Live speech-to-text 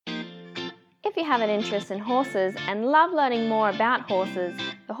If you have an interest in horses and love learning more about horses,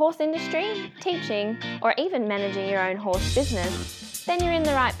 the horse industry, teaching, or even managing your own horse business, then you're in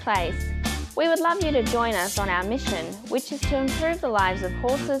the right place. We would love you to join us on our mission, which is to improve the lives of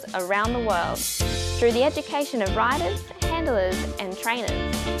horses around the world through the education of riders, handlers, and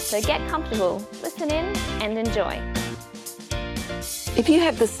trainers. So get comfortable, listen in, and enjoy. If you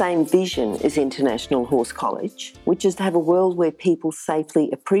have the same vision as International Horse College, which is to have a world where people safely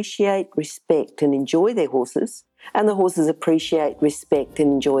appreciate, respect and enjoy their horses, and the horses appreciate, respect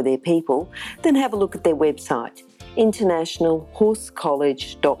and enjoy their people, then have a look at their website,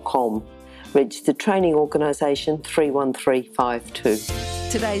 internationalhorsecollege.com. Registered Training Organisation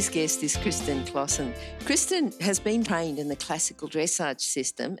 31352. Today's guest is Kristen Clausen. Kristen has been trained in the classical dressage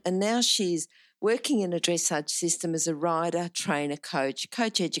system and now she's working in a dressage system as a rider, trainer, coach,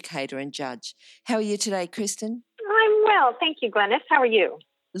 educator and judge. How are you today, Kristen? I'm well, thank you, Glenys. How are you?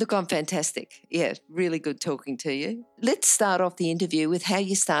 Look, I'm fantastic. Yeah, really good talking to you. Let's start off the interview with how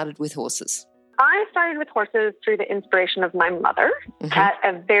you started with horses. I started with horses through the inspiration of my mother at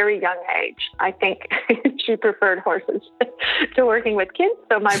a very young age. I think she preferred horses to working with kids.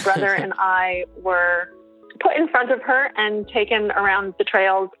 So my brother and I were put in front of her and taken around the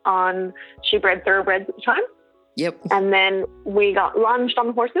trails on, she bred thoroughbreds at the time. Yep. And then we got lunged on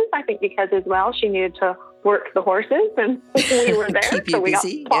the horses, I think because as well she needed to work the horses and we were there. Keep you so we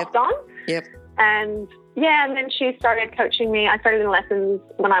busy. got plopped on. Yep. And then she started coaching me. I started in lessons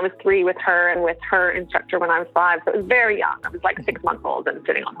when I was 3 with her and with her instructor when I was 5. So it was very young. I was like 6 months old and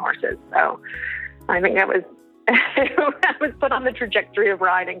sitting on horses. So I think I was put on the trajectory of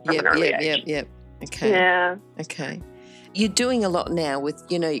riding from an early age. Yep. Okay. Yeah. Okay. You're doing a lot now with,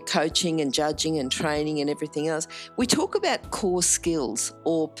 coaching and judging and training and everything else. We talk about core skills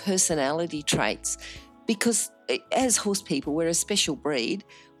or personality traits because as horse people, we're a special breed.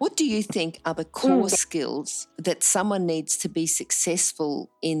 What do you think are the core skills that someone needs to be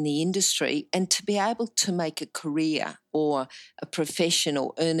successful in the industry and to be able to make a career or a profession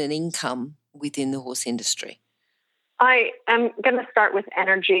or earn an income within the horse industry? I am going to start with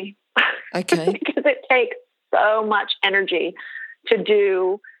energy. Okay. Because it takes so much energy to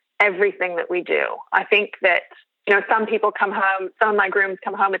do everything that we do. I think that, some people come home, some of my grooms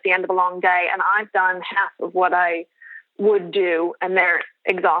come home at the end of a long day and I've done half of what I would do and they're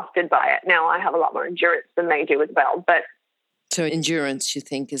exhausted by it. Now I have a lot more endurance than they do as well. But so endurance, you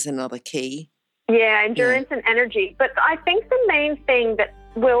think, is another key? Yeah, endurance and energy. But I think the main thing that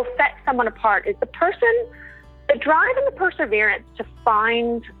will set someone apart is the drive and the perseverance to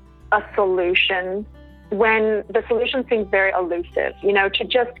find a solution when the solution seems very elusive, to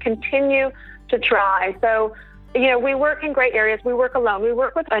just continue to try. So, we work in great areas. We work alone. We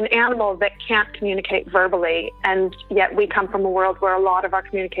work with an animal that can't communicate verbally, and yet we come from a world where a lot of our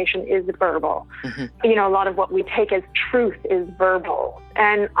communication is verbal. Mm-hmm. A lot of what we take as truth is verbal.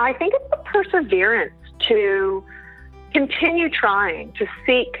 And I think it's the perseverance to continue trying to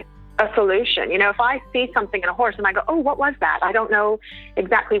seek a solution. If I see something in a horse and I go, oh, what was that? I don't know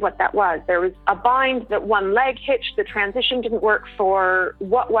exactly what that was. There was a bind that one leg hitched. The transition didn't work for,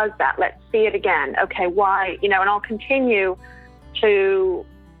 what was that? Let's see it again. Okay, why? And I'll continue to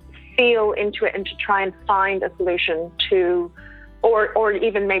feel into it and to try and find a solution to, or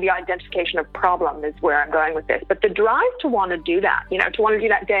even maybe identification of problem is where I'm going with this. But the drive to want to do that, to want to do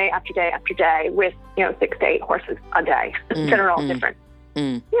that day after day after day with, 6 to 8 horses a day that are all different.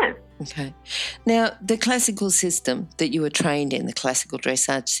 Yeah. Okay. Now, the classical system that you were trained in, the classical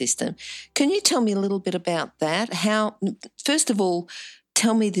dressage system, can you tell me a little bit about that? First of all,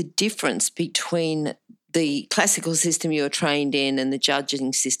 tell me the difference between the classical system you were trained in and the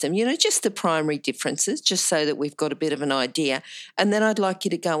judging system, just the primary differences, just so that we've got a bit of an idea. And then I'd like you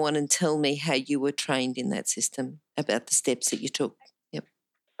to go on and tell me how you were trained in that system, about the steps that you took. Yep.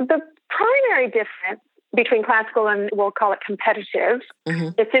 The primary difference between classical and we'll call it competitive,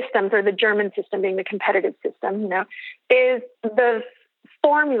 the systems, or the German system being the competitive system, is the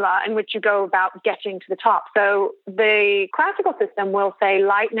formula in which you go about getting to the top. So the classical system will say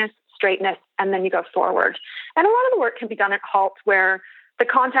lightness, straightness, and then you go forward. And a lot of the work can be done at halt where the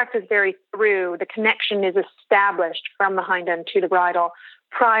contact is very through, the connection is established from the hind end to the bridle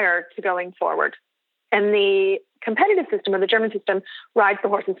prior to going forward. And the competitive system, or the German system, rides the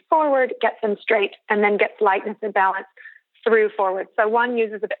horses forward, gets them straight, and then gets lightness and balance through forward. So one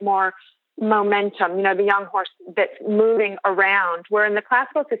uses a bit more momentum, the young horse that's moving around, where in the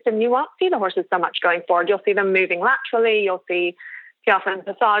classical system, you won't see the horses so much going forward. You'll see them moving laterally. You'll see piaffe and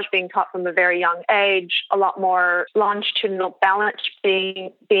passage being taught from a very young age, a lot more longitudinal balance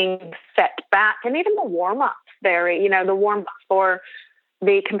being set back, and even the warm-ups vary. The warm-ups for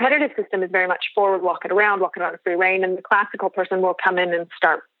The competitive system is very much forward, walking around a free rein, and the classical person will come in and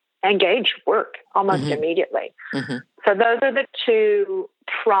start engage work almost immediately. Mm-hmm. So those are the two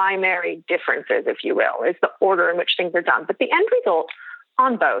primary differences, if you will, is the order in which things are done. But the end result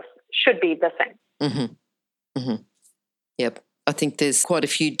on both should be the same. Mm-hmm. Mm-hmm. Yep. I think there's quite a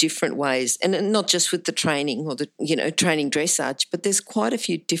few different ways, and not just with the training or the, training dressage, but there's quite a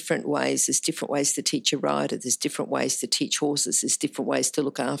few different ways. There's different ways to teach a rider. There's different ways to teach horses. There's different ways to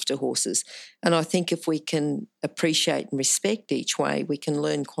look after horses. And I think if we can appreciate and respect each way, we can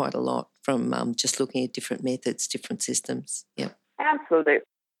learn quite a lot from just looking at different methods, different systems. Yeah. Absolutely.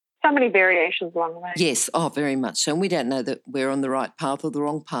 So many variations along the way. Yes, very much so. And we don't know that we're on the right path or the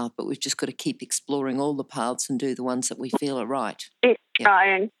wrong path, but we've just got to keep exploring all the paths and do the ones that we feel are right. Keep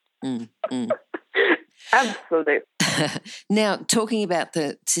trying. Mm. Absolutely. Now, talking about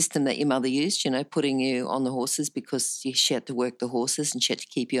the system that your mother used, putting you on the horses because she had to work the horses and she had to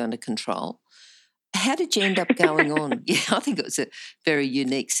keep you under control. How did you end up going on? Yeah, I think it was a very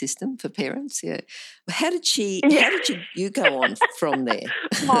unique system for parents. Yeah. How did you go on from there?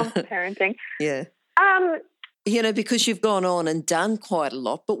 Mom's parenting. Yeah. Because you've gone on and done quite a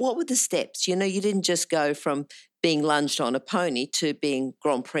lot, but what were the steps? You didn't just go from being lunged on a pony to being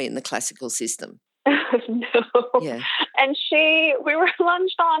Grand Prix in the classical system. No. Yeah. And we were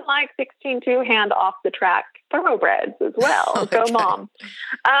lunged on like 16-2 hand off the track thoroughbreds as well. Okay. Go Mom.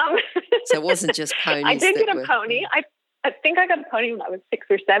 So it wasn't just ponies. I did get a pony. I think I got a pony when I was 6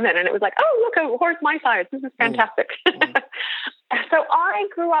 or 7, and it was like, oh, look, a horse my size. This is fantastic. So I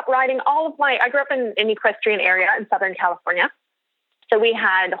grew up riding I grew up in an equestrian area in Southern California. So we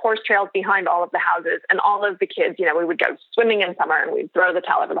had horse trails behind all of the houses, and all of the kids, we would go swimming in summer and we'd throw the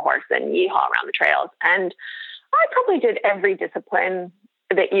towel over the horse and yeehaw around the trails. And I probably did every discipline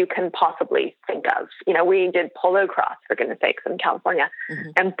that you can possibly think of. We did polo cross, for goodness sakes, in California,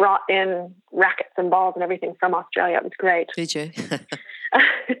 and brought in rackets and balls and everything from Australia. It was great. Did you?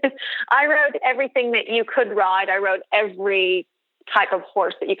 I rode everything that you could ride. I rode every type of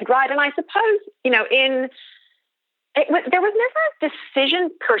horse that you could ride. And I suppose, there was never a decision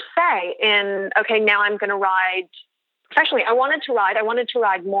per se in, okay, now I'm going to ride. Especially, I wanted to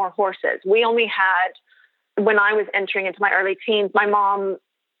ride more horses. We only had, when I was entering into my early teens, my mom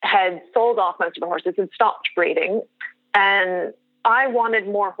had sold off most of the horses and stopped breeding. And I wanted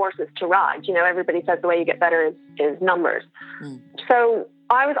more horses to ride. Everybody says the way you get better is numbers. So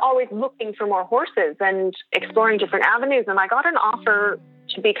I was always looking for more horses and exploring different avenues. And I got an offer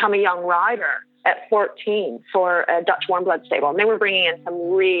to become a young rider at 14 for a Dutch warm blood stable. And they were bringing in some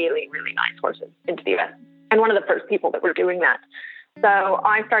really, really nice horses into the U.S. And one of the first people that were doing that. So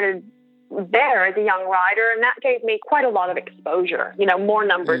I started there as a young rider, and that gave me quite a lot of exposure, more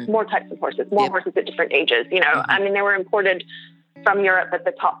numbers, more types of horses, more horses at different ages. I mean, they were imported from Europe at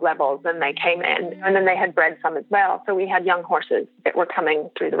the top levels, and they came in, and then they had bred some as well. So we had young horses that were coming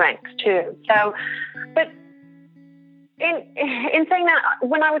through the ranks too. So, but in saying that,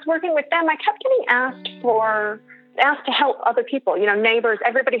 when I was working with them, I kept getting asked to help other people, neighbors,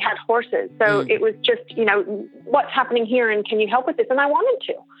 everybody had horses. So it was just, what's happening here and can you help with this? And I wanted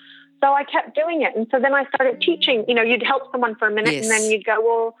to. So I kept doing it. And so then I started teaching, you'd help someone for a minute and then you'd go,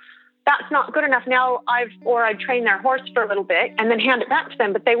 well, that's not good enough. Now I'd train their horse for a little bit and then hand it back to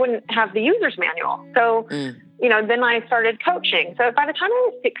them, but they wouldn't have the user's manual. So, then I started coaching. So by the time I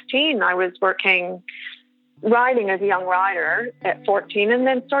was 16, I was riding as a young rider at 14, and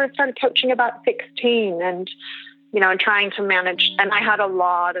then started coaching about 16 and trying to manage. And I had a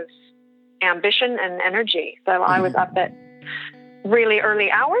lot of ambition and energy. So I was up at really early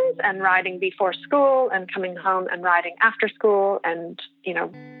hours and riding before school and coming home and riding after school and,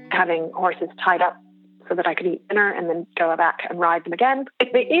 having horses tied up so that I could eat dinner and then go back and ride them again in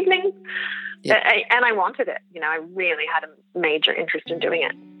the evening. Yep. And I wanted it. I really had a major interest in doing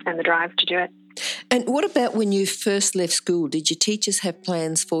it and the drive to do it. And what about when you first left school? Did your teachers have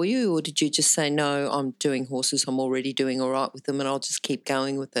plans for you, or did you just say, no, I'm doing horses, I'm already doing all right with them and I'll just keep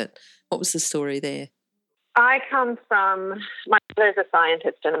going with it? What was the story there? I come from, my mother's a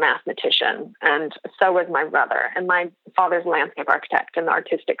scientist and a mathematician, and so was my brother. And my father's a landscape architect and the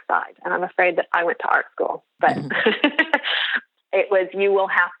artistic side. And I'm afraid that I went to art school. But it was, you will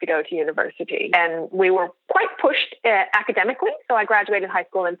have to go to university. And we were quite pushed academically. So I graduated high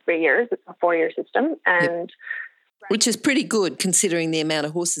school in 3 years. It's a 4-year system. And which is pretty good considering the amount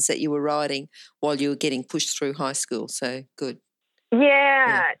of horses that you were riding while you were getting pushed through high school. So good.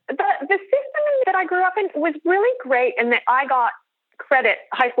 Yeah. The system that I grew up in was really great in that I got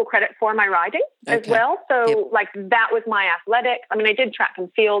high school credit for my riding as well. So like that was my athletics. I mean, I did track and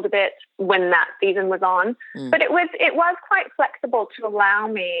field a bit when that season was on, but it was quite flexible to allow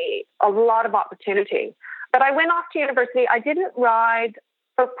me a lot of opportunity. But I went off to university. I didn't ride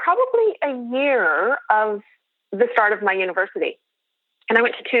for probably a year of the start of my university. And I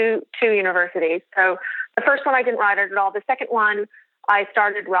went to two universities. So the first one I didn't ride at all. The second one I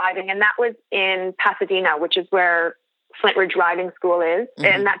started riding, and that was in Pasadena, which is where Flint Ridge Riding School is.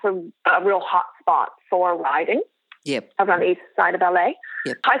 And that's a real hot spot for riding. Yep. Over on the east side of LA.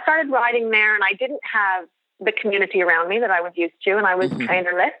 Yep. I started riding there, and I didn't have the community around me that I was used to, and I was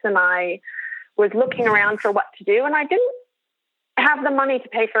trainerless, and I was looking around for what to do, and I didn't have the money to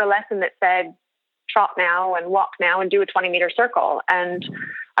pay for a lesson that said trot now and walk now and do a 20-meter circle. And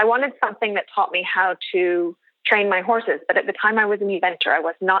I wanted something that taught me how to train my horses. But at the time I was an eventer. I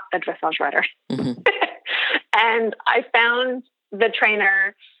was not a dressage rider. And I found the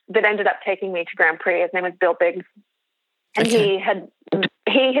trainer that ended up taking me to Grand Prix. His name was Bill Biggs. And he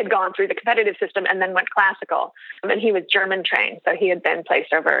had gone through the competitive system and then went classical. And he was German trained. So he had been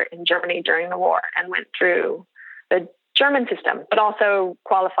placed over in Germany during the war and went through the German system, but also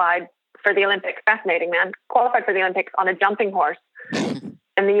qualified for the Olympics. Fascinating, man. Qualified for the Olympics on a jumping horse.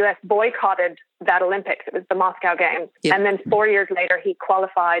 And the U.S. boycotted that Olympics. It was the Moscow Games. Yep. And then 4 years later, he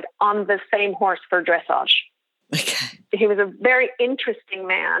qualified on the same horse for dressage. Okay. He was a very interesting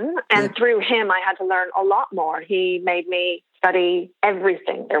man. And through him, I had to learn a lot more. He made me study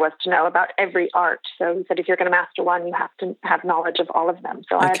everything there was to know about every art. So he said, if you're going to master one, you have to have knowledge of all of them.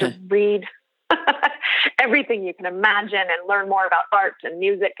 So I had to read everything you can imagine and learn more about art and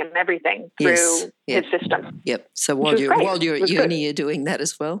music and everything through his system. Yep. So while you're at uni, you're doing that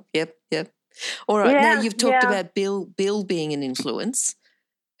as well. Yep. All right. Now you've talked about Bill being an influence.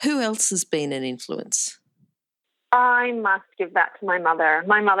 Who else has been an influence? I must give that to my mother.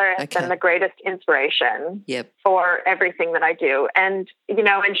 My mother has been the greatest inspiration for everything that I do. And,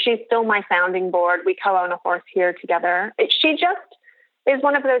 and she's still my sounding board. We co-own a horse here together. She just is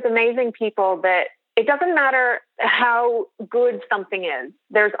one of those amazing people that it doesn't matter how good something is.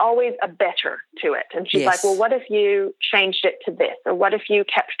 There's always a better to it. And she's like, well, what if you changed it to this? Or what if you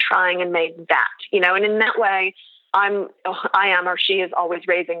kept trying and made that? And in that way, she is always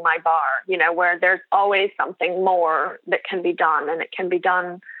raising my bar, where there's always something more that can be done. And it can be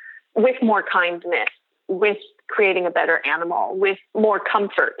done with more kindness, with creating a better animal, with more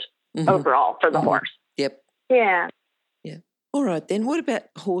comfort overall for the horse. Yep. Yeah. All right, then. What about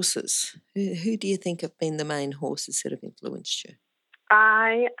horses? Who do you think have been the main horses that have influenced you?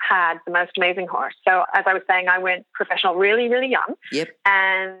 I had the most amazing horse. So as I was saying, I went professional really, really young. Yep.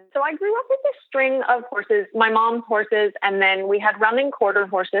 And so I grew up with this string of horses, my mom's horses, and then we had running quarter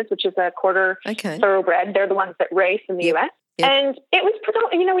horses, which is a quarter thoroughbred. They're the ones that race in the U.S. Yep. And it was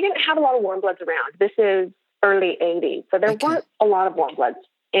predominantly, we didn't have a lot of warm bloods around. This is early 80s. So there weren't a lot of warm bloods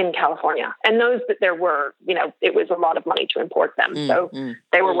in California. And those that there were, it was a lot of money to import them. So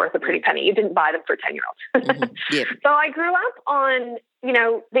they were worth a pretty penny. You didn't buy them for 10-year-olds. So I grew up on,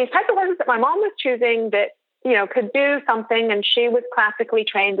 these types of horses that my mom was choosing that, could do something. And she was classically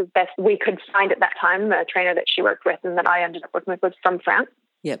trained as best we could find at that time. The trainer that she worked with and that I ended up working with was from France.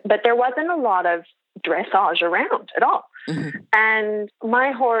 Yep. But there wasn't a lot of dressage around at all. And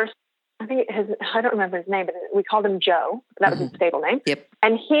my horse, I don't remember his name, but we called him Joe. That was his stable name. Yep.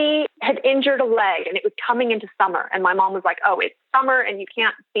 And he had injured a leg and it was coming into summer. And my mom was like, oh, it's summer and you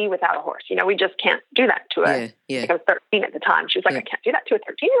can't be without a horse. We just can't do that to I was 13 at the time. She was like, I can't do that to a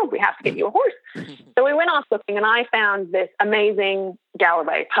 13-year-old. We have to get you a horse. So we went off looking and I found this amazing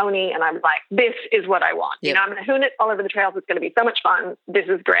Galloway pony. And I was like, this is what I want. I'm going to hoon it all over the trails. It's going to be so much fun. This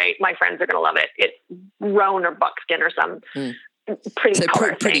is great. My friends are going to love it. It's roan or buckskin or some pretty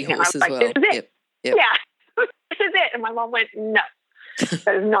horse as well. This is it. Yep. Yeah, this is it. And my mom went, no,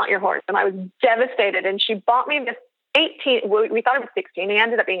 that is not your horse. And I was devastated. And she bought me this 18, we thought it was 16. He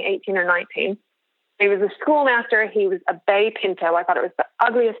ended up being 18 or 19. He was a schoolmaster. He was a bay pinto. I thought it was the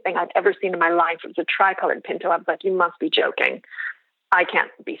ugliest thing I'd ever seen in my life. It was a tricolored pinto. I was like, you must be joking. I can't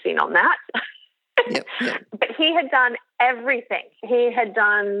be seen on that. But he had done everything. He had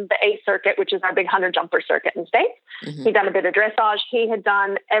done the A circuit, which is our big hunter jumper circuit in the States. He'd done a bit of dressage. He had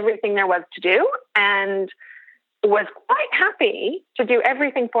done everything there was to do and was quite happy to do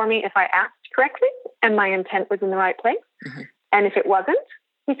everything for me if I asked correctly and my intent was in the right place. And if it wasn't,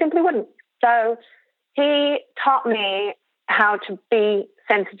 he simply wouldn't. So he taught me how to be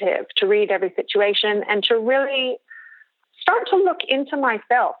sensitive, to read every situation and to really start to look into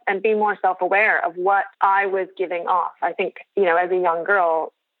myself and be more self-aware of what I was giving off. I think, as a young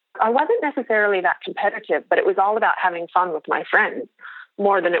girl, I wasn't necessarily that competitive, but it was all about having fun with my friends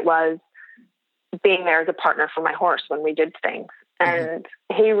more than it was being there as a partner for my horse when we did things. And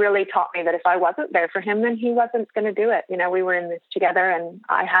he really taught me that if I wasn't there for him, then he wasn't going to do it. You know, we were in this together and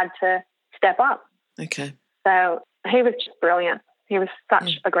I had to step up. Okay. So he was just brilliant. He was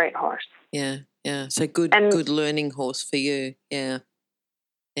such a great horse. Yeah, yeah. So good learning horse for you. Yeah,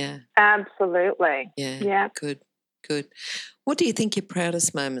 yeah. Absolutely. Yeah. Good. What do you think your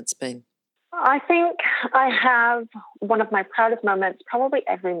proudest moment's been? I think I have one of my proudest moments probably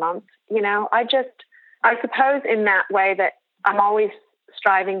every month. You know, I suppose in that way that I'm always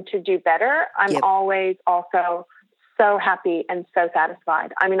striving to do better. I'm always also so happy and so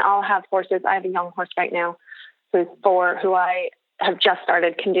satisfied. I mean, I'll have horses. I have a young horse right now who's 4, who I have just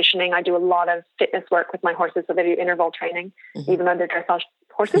started conditioning. I do a lot of fitness work with my horses, so they do interval training, even though they're dressage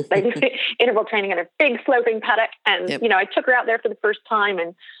horses. They do interval training in a big sloping paddock. And, you know, I took her out there for the first time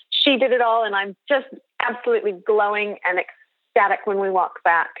and she did it all. And I'm just absolutely glowing and ecstatic when we walk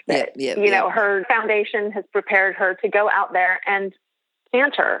back that, you know, her foundation has prepared her to go out there and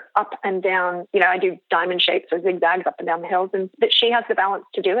canter up and down. You know, I do diamond shapes or zigzags up and down the hills, and that she has the balance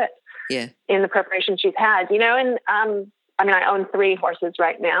to do it. Yeah. In the preparation she's had, you know, and I mean, I own 3 horses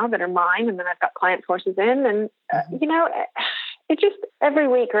right now that are mine, and then I've got clients' horses in, and you know, it just every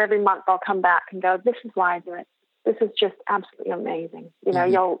week or every month I'll come back and go, this is why I do it. This is just absolutely amazing. You know,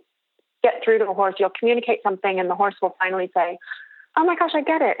 you'll get through to a horse, you'll communicate something, and the horse will finally say, oh my gosh, I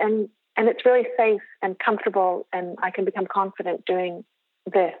get it, and it's really safe and comfortable, and I can become confident doing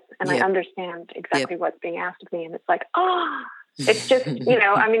this, and I understand exactly what's being asked of me, and it's like, it's just, you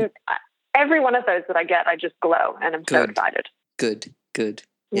know, I mean, every one of those that I get, I just glow, and I'm so excited. Good.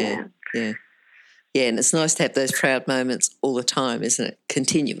 Yeah. Yeah, and it's nice to have those proud moments all the time, isn't it?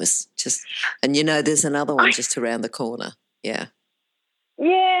 Continuous. And you know there's another one just around the corner. Yeah.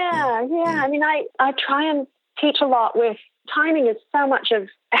 I mean, I try and teach a lot with timing is so much of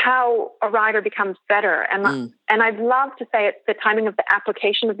how a rider becomes better. And I'd love to say it's the timing of the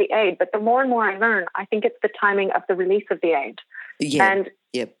application of the aid, but the more and more I learn, I think it's the timing of the release of the aid. Yeah. And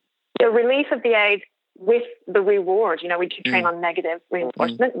the release of the aid with the reward. You know, we do train on negative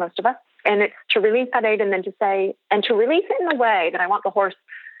reinforcement, most of us. And it's to release that aid and then to say, and to release it in a way that I want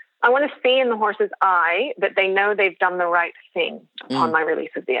to see in the horse's eye that they know they've done the right thing upon my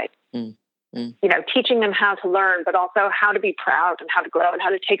release of the aid. You know, teaching them how to learn, but also how to be proud and how to glow and how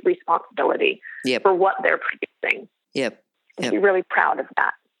to take responsibility for what they're producing. And be really proud of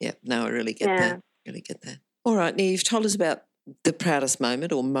that. No, I really get that. All right, now you've told us about the proudest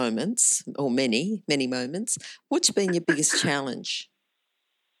moment or moments, or many, many moments. What's been your biggest challenge?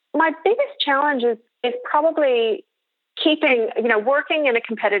 My biggest challenge is probably keeping, you know, working in a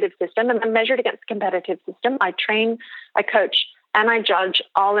competitive system, and I'm measured against a competitive system. I train, I coach, and I judge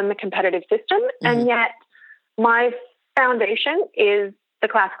all in the competitive system. And yet my foundation is the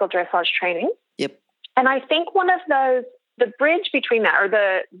classical dressage training. And I think one of those, the bridge between that, or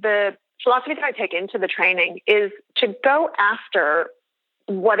the philosophy that I take into the training, is to go after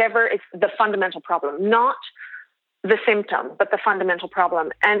whatever is the fundamental problem, not the symptom, but the fundamental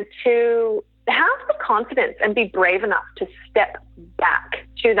problem, and to have the confidence and be brave enough to step back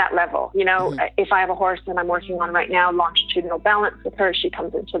to that level. You know, if I have a horse and I'm working on right now longitudinal balance with her, she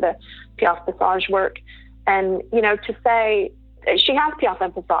comes into the Piaffe Passage work, and, you know, to say she has Piaffe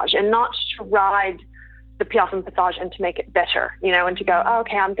and Passage, and not to ride the Piaffe and Passage and to make it better, you know, and to go, oh,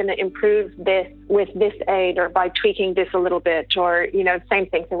 okay, I'm going to improve this with this aid, or by tweaking this a little bit, or, you know, same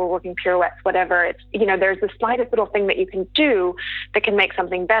thing. So we're working pirouettes, whatever. It's, you know, there's the slightest little thing that you can do that can make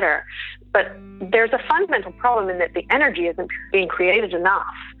something better. But there's a fundamental problem in that the energy isn't being created enough.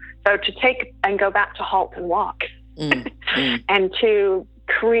 So to take and go back to halt and walk and to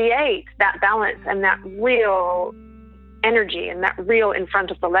create that balance and that real energy and that real in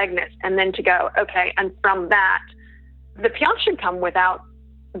front of the legness, and then to go, okay, and from that, the Piaffe should come without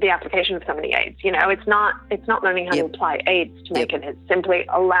the application of so many aids. You know, it's not learning how to apply aids to make it. It's simply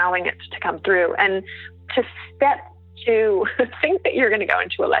allowing it to come through, and to step to think that you're going to go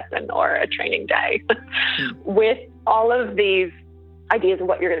into a lesson or a training day with all of these ideas of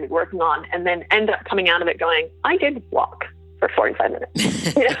what you're going to be working on, and then end up coming out of it going, I did walk for 45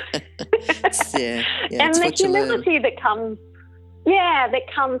 minutes. You know? And the humility that comes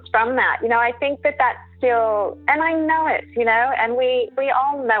from that, you know, I think that that's still, and I know it, you know, and we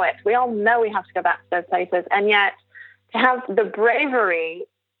all know it. We all know we have to go back to those places. And yet to have the bravery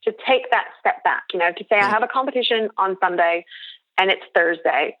to take that step back, you know, to say I have a competition on Sunday and it's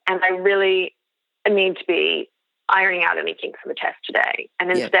Thursday, and I really need to be ironing out any kinks in the test today. And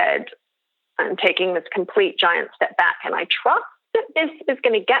instead, I'm taking this complete giant step back, and I trust that this is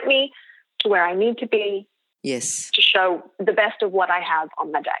going to get me to where I need to be. Yes. To show the best of what I have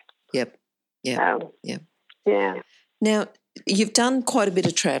on my day. Yep. So, yeah. Now, you've done quite a bit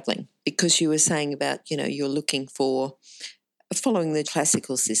of travelling because you were saying about, you're looking for following the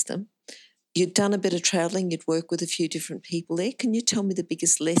classical system. You'd done a bit of travelling, you'd worked with a few different people there. Can you tell me the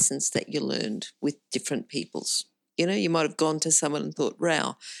biggest lessons that you learned with different peoples? You might have gone to someone and thought,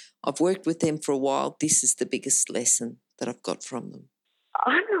 wow, I've worked with them for a while. This is the biggest lesson that I've got from them.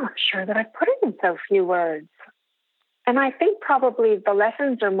 I'm not sure that I put it in so few words. And I think probably the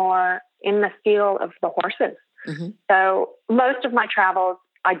lessons are more in the feel of the horses. Mm-hmm. So most of my travels,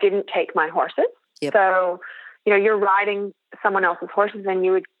 I didn't take my horses. Yep. So, you're riding someone else's horses and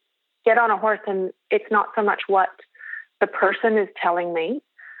you would get on a horse and it's not so much what the person is telling me.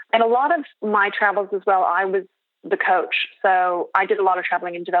 And a lot of my travels as well, I was the coach. So I did a lot of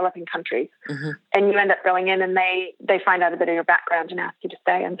traveling in developing countries. Mm-hmm. And you end up going in and they find out a bit of your background and ask you to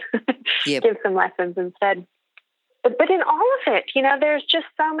stay and Yep. give some lessons instead. But in all of it, there's just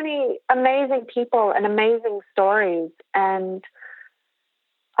so many amazing people and amazing stories. And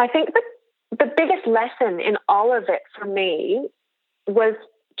I think that the biggest lesson in all of it for me was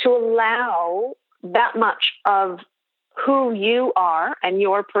to allow that much of who you are and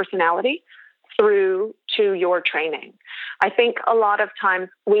your personality through to your training. I think a lot of times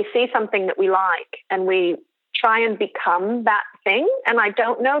we see something that we like and we try and become that thing. And I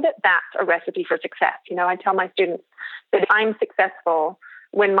don't know that that's a recipe for success. I tell my students that I'm successful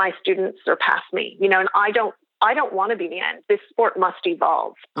when my students surpass me, and I don't want to be the end. This sport must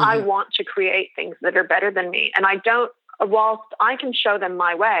evolve. Mm-hmm. I want to create things that are better than me. And whilst I can show them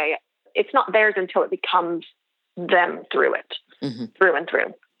my way, it's not theirs until it becomes them through it, mm-hmm. through and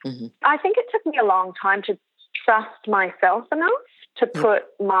through. Mm-hmm. I think it took me a long time to trust myself enough to put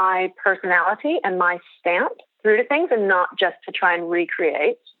my personality and my stamp through to things and not just to try and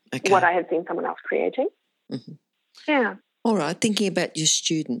recreate what I had seen someone else creating. Mm-hmm. Yeah. All right, thinking about your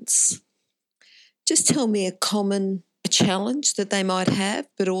students, just tell me a challenge that they might have,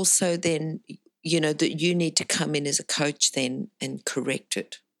 but also then, that you need to come in as a coach then and correct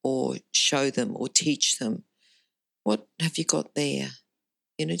it or show them or teach them. What have you got there?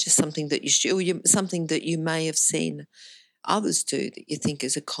 Just something that something that you may have seen others do that you think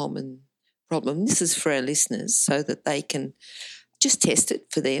is a common problem. This is for our listeners so that they can just test it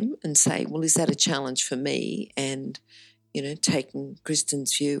for them and say, well, is that a challenge for me? And, taking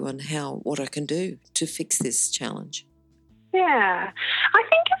Kristen's view on what I can do to fix this challenge. Yeah. I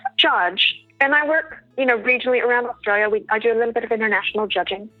think as a judge, and I work, regionally around Australia, I do a little bit of international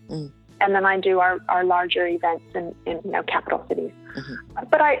judging. Mm. And then I do our larger events in capital cities. Mm-hmm.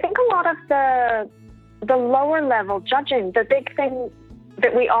 But I think a lot of the lower level judging, the big thing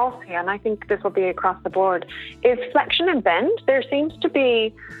that we all see, and I think this will be across the board, is flexion and bend. There seems to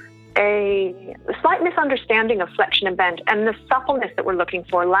be a slight misunderstanding of flexion and bend and the suppleness that we're looking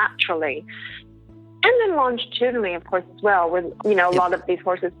for laterally. And then longitudinally, of course, as well, with, a lot of these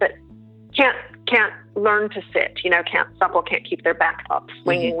horses that can't learn to sit, can't keep their back up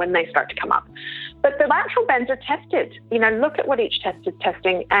swinging when they start to come up. But the lateral bends are tested. Look at what each test is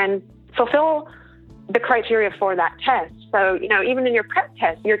testing and fulfill the criteria for that test. So, even in your prep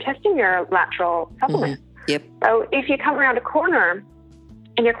test, you're testing your lateral suppleness. Mm-hmm. Yep. So if you come around a corner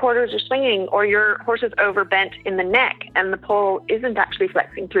and your quarters are swinging or your horse is overbent in the neck and the poll isn't actually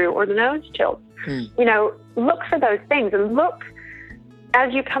flexing through or the nose tilts, look for those things and look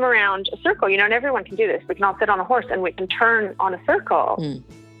as you come around a circle, and everyone can do this. We can all sit on a horse and we can turn on a circle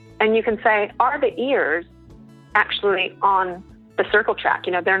and you can say, are the ears actually on the circle track?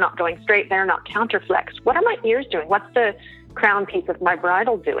 They're not going straight. They're not counterflexed. What are my ears doing? What's the crown piece of my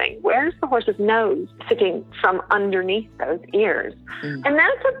bridle doing? Where's the horse's nose sitting from underneath those ears? And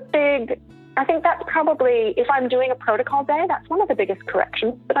that's I think that's probably, if I'm doing a protocol day, that's one of the biggest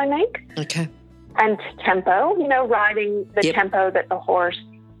corrections that I make. Okay. And tempo, riding the tempo that the horse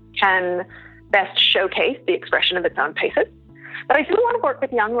can best showcase the expression of its own paces. But I do a lot of work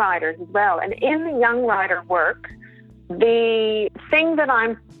with young riders as well. And in the young rider work, the thing that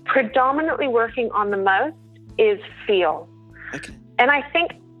I'm predominantly working on the most is feel. Okay. And I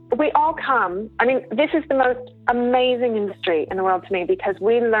think we all this is the most amazing industry in the world to me because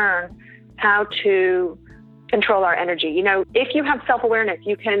we learn how to control our energy. If you have self-awareness,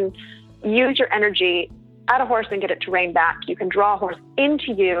 you can use your energy at a horse and get it to rein back. You can draw a horse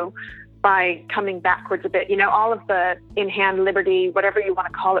into you by coming backwards a bit. All of the in-hand liberty, whatever you want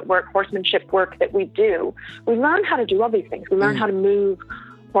to call it, horsemanship work that we do, we learn how to do all these things. We learn how to move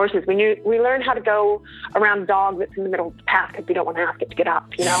horses. We learn how to go around a dog that's in the middle of the path because we don't want to ask it to get up.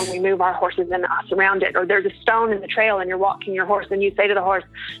 We move our horses and us around it. Or there's a stone in the trail and you're walking your horse and you say to the horse,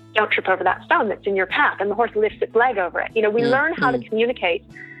 don't trip over that stone that's in your path. And the horse lifts its leg over it. We learn how to communicate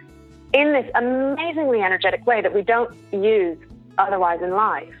in this amazingly energetic way that we don't use otherwise in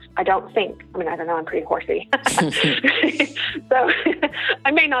life. I don't think. I don't know, I'm pretty horsey. So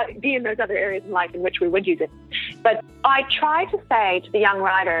I may not be in those other areas in life in which we would use it. But I try to say to the young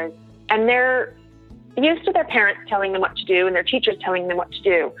riders, and they're used to their parents telling them what to do and their teachers telling them what to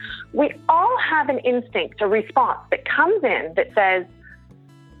do. We all have an instinct, a response that comes in that says,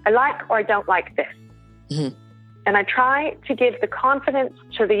 I like or I don't like this. Mm-hmm. And I try to give the confidence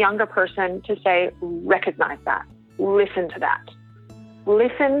to the younger person to say, recognize that, listen to that.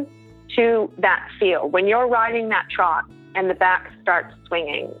 Listen to that feel. When you're riding that trot and the back starts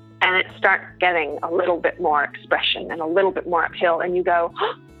swinging and it starts getting a little bit more expression and a little bit more uphill and you go,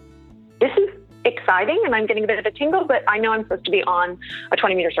 oh, this is exciting and I'm getting a bit of a tingle, but I know I'm supposed to be on a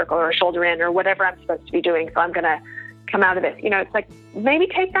 20-meter circle or a shoulder in or whatever I'm supposed to be doing, so I'm going to come out of this. It's like maybe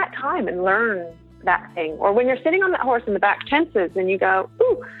take that time and learn that thing. Or when you're sitting on that horse and the back tenses and you go,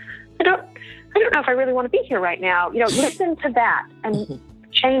 ooh, I don't know if I really want to be here right now. Listen to that and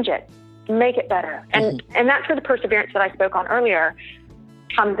change it, make it better. And that's where the perseverance that I spoke on earlier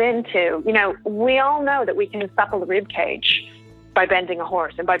comes into. We all know that we can supple the rib cage by bending a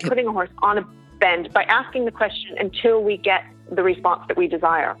horse and by putting a horse on a bend, by asking the question until we get the response that we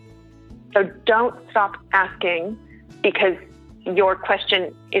desire. So don't stop asking because your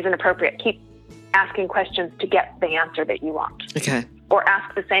question isn't appropriate. Keep asking questions to get the answer that you want. Okay. Or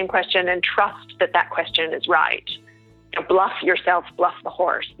ask the same question and trust that that question is right. Bluff yourself, bluff the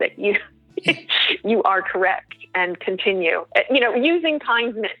horse that you are correct, and continue. Using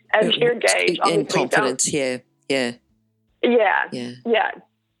kindness as your gauge. And confidence, yeah.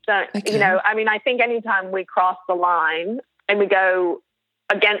 So, okay. I think anytime we cross the line and we go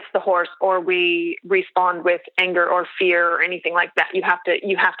against the horse or we respond with anger or fear or anything like that, you have to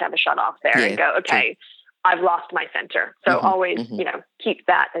have a shut off there and go, okay, I've lost my center. So always, keep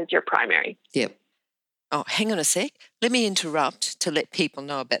that as your primary. Yep. Oh, hang on a sec. Let me interrupt to let people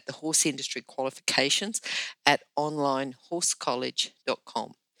know about the horse industry qualifications at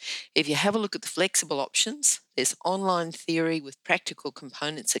onlinehorsecollege.com. If you have a look at the flexible options, there's online theory with practical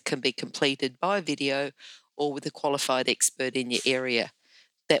components that can be completed by video or with a qualified expert in your area.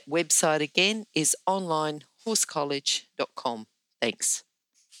 That website again is onlinehorsecollege.com. Thanks.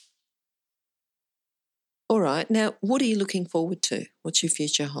 All right. Now, what are you looking forward to? What's your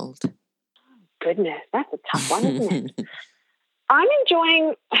future hold? Goodness, that's a tough one, isn't it? I'm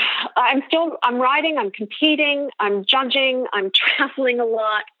riding, I'm competing, I'm judging, I'm traveling a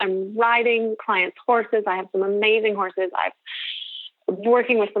lot, I'm riding clients' horses. I have some amazing horses. I'm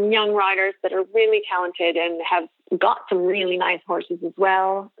working with some young riders that are really talented and have got some really nice horses as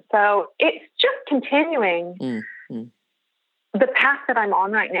well. So it's just continuing the path that I'm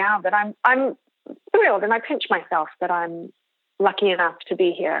on right now, that I'm thrilled, and I pinch myself that I'm lucky enough to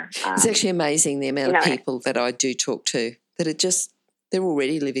be here. It's actually amazing the amount of people that I do talk to that are just, they're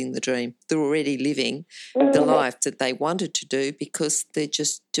already living the dream. They're already living the life that they wanted to do because they're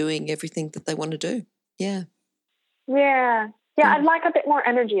just doing everything that they want to do. Yeah. Yeah. Yeah, I'd like a bit more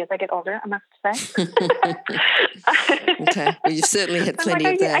energy as I get older, I must say. Okay. Well, you've certainly had plenty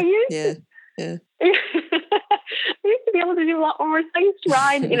of that. I used to be able to do a lot more. I used to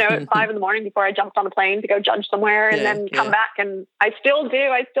ride, at 5 a.m. before I jumped on a plane to go judge somewhere and then come back. And I still do.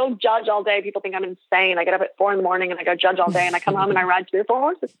 I still judge all day. People think I'm insane. I get up at 4 a.m. and I go judge all day, and I come home and I ride 3 or 4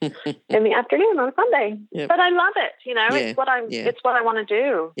 horses in the afternoon on a Sunday. Yep. But I love it. It's what I want to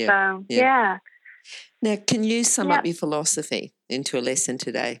do. Yep. So, yep. yeah. Now, can you sum up your philosophy into a lesson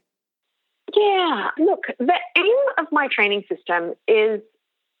today? Yeah. Look, the aim of my training system is,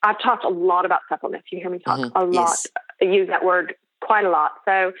 I've talked a lot about suppleness. You hear me talk a lot. Yes. I use that word quite a lot.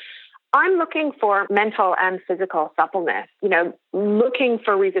 So I'm looking for mental and physical suppleness, looking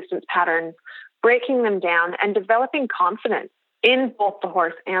for resistance patterns, breaking them down, and developing confidence in both the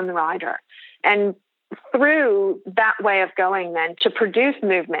horse and the rider. And through that way of going then to produce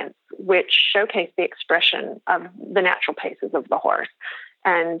movements which showcase the expression of the natural paces of the horse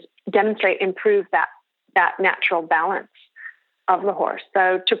and improve that natural balance of the horse.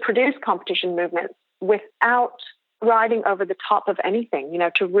 So to produce competition movements without riding over the top of anything,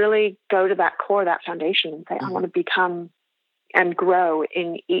 to really go to that core, that foundation, and say, I want to become and grow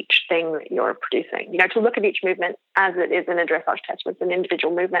in each thing that you're producing. To look at each movement as it is in a dressage test with an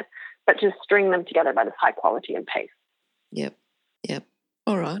individual movement, but to string them together by this high quality and pace. Yep.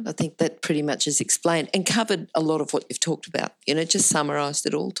 All right. I think that pretty much is explained and covered a lot of what you've talked about. Just summarised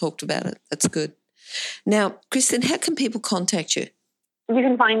it all, talked about it. That's good. Now, Kristen, how can people contact you? You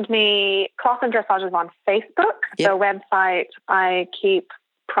can find me, Clausen Dressages, on Facebook. Yep. The website I keep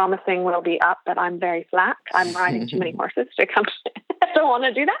promising will be up, but I'm very slack. I'm riding too many horses to come to I don't want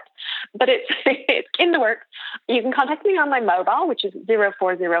to do that, but it's in the works. You can contact me on my mobile, which is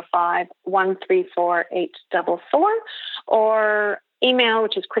 0405 134 844, or email,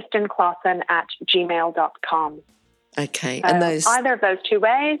 which is kristenclausen@gmail.com. Okay. And those either of those two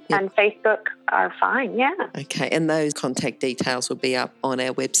ways, and Facebook are fine, yeah. Okay. And those contact details will be up on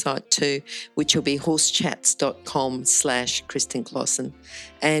our website too, which will be horsechats.com/Kristen Clausen.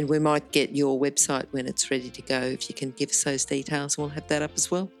 And we might get your website when it's ready to go. If you can give us those details, we'll have that up as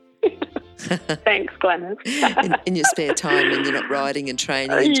well. Thanks, Glenys. in your spare time when you're not riding and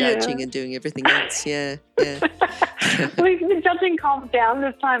training and judging and doing everything else. Yeah. The judging calms down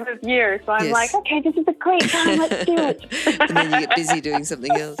this time of year, so I'm like, okay, this is a great time, let's do it. And then you get busy doing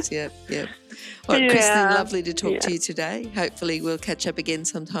something else. Yeah. All right, Kristen, lovely to talk to you today. Hopefully we'll catch up again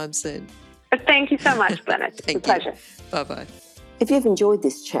sometime soon. Thank you so much, Glenys. It's a pleasure. Bye-bye. If you've enjoyed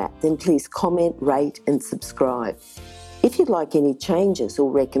this chat, then please comment, rate and subscribe. If you'd like any changes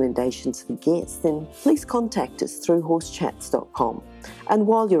or recommendations for guests, then please contact us through horsechats.com. And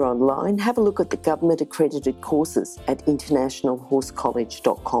while you're online, have a look at the government-accredited courses at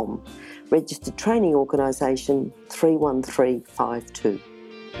internationalhorsecollege.com. Registered Training Organisation 31352.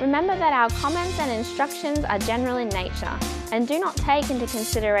 Remember that our comments and instructions are general in nature and do not take into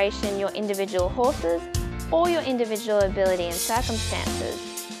consideration your individual horses or your individual ability and circumstances.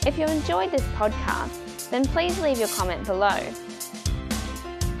 If you enjoyed this podcast, then please leave your comment below.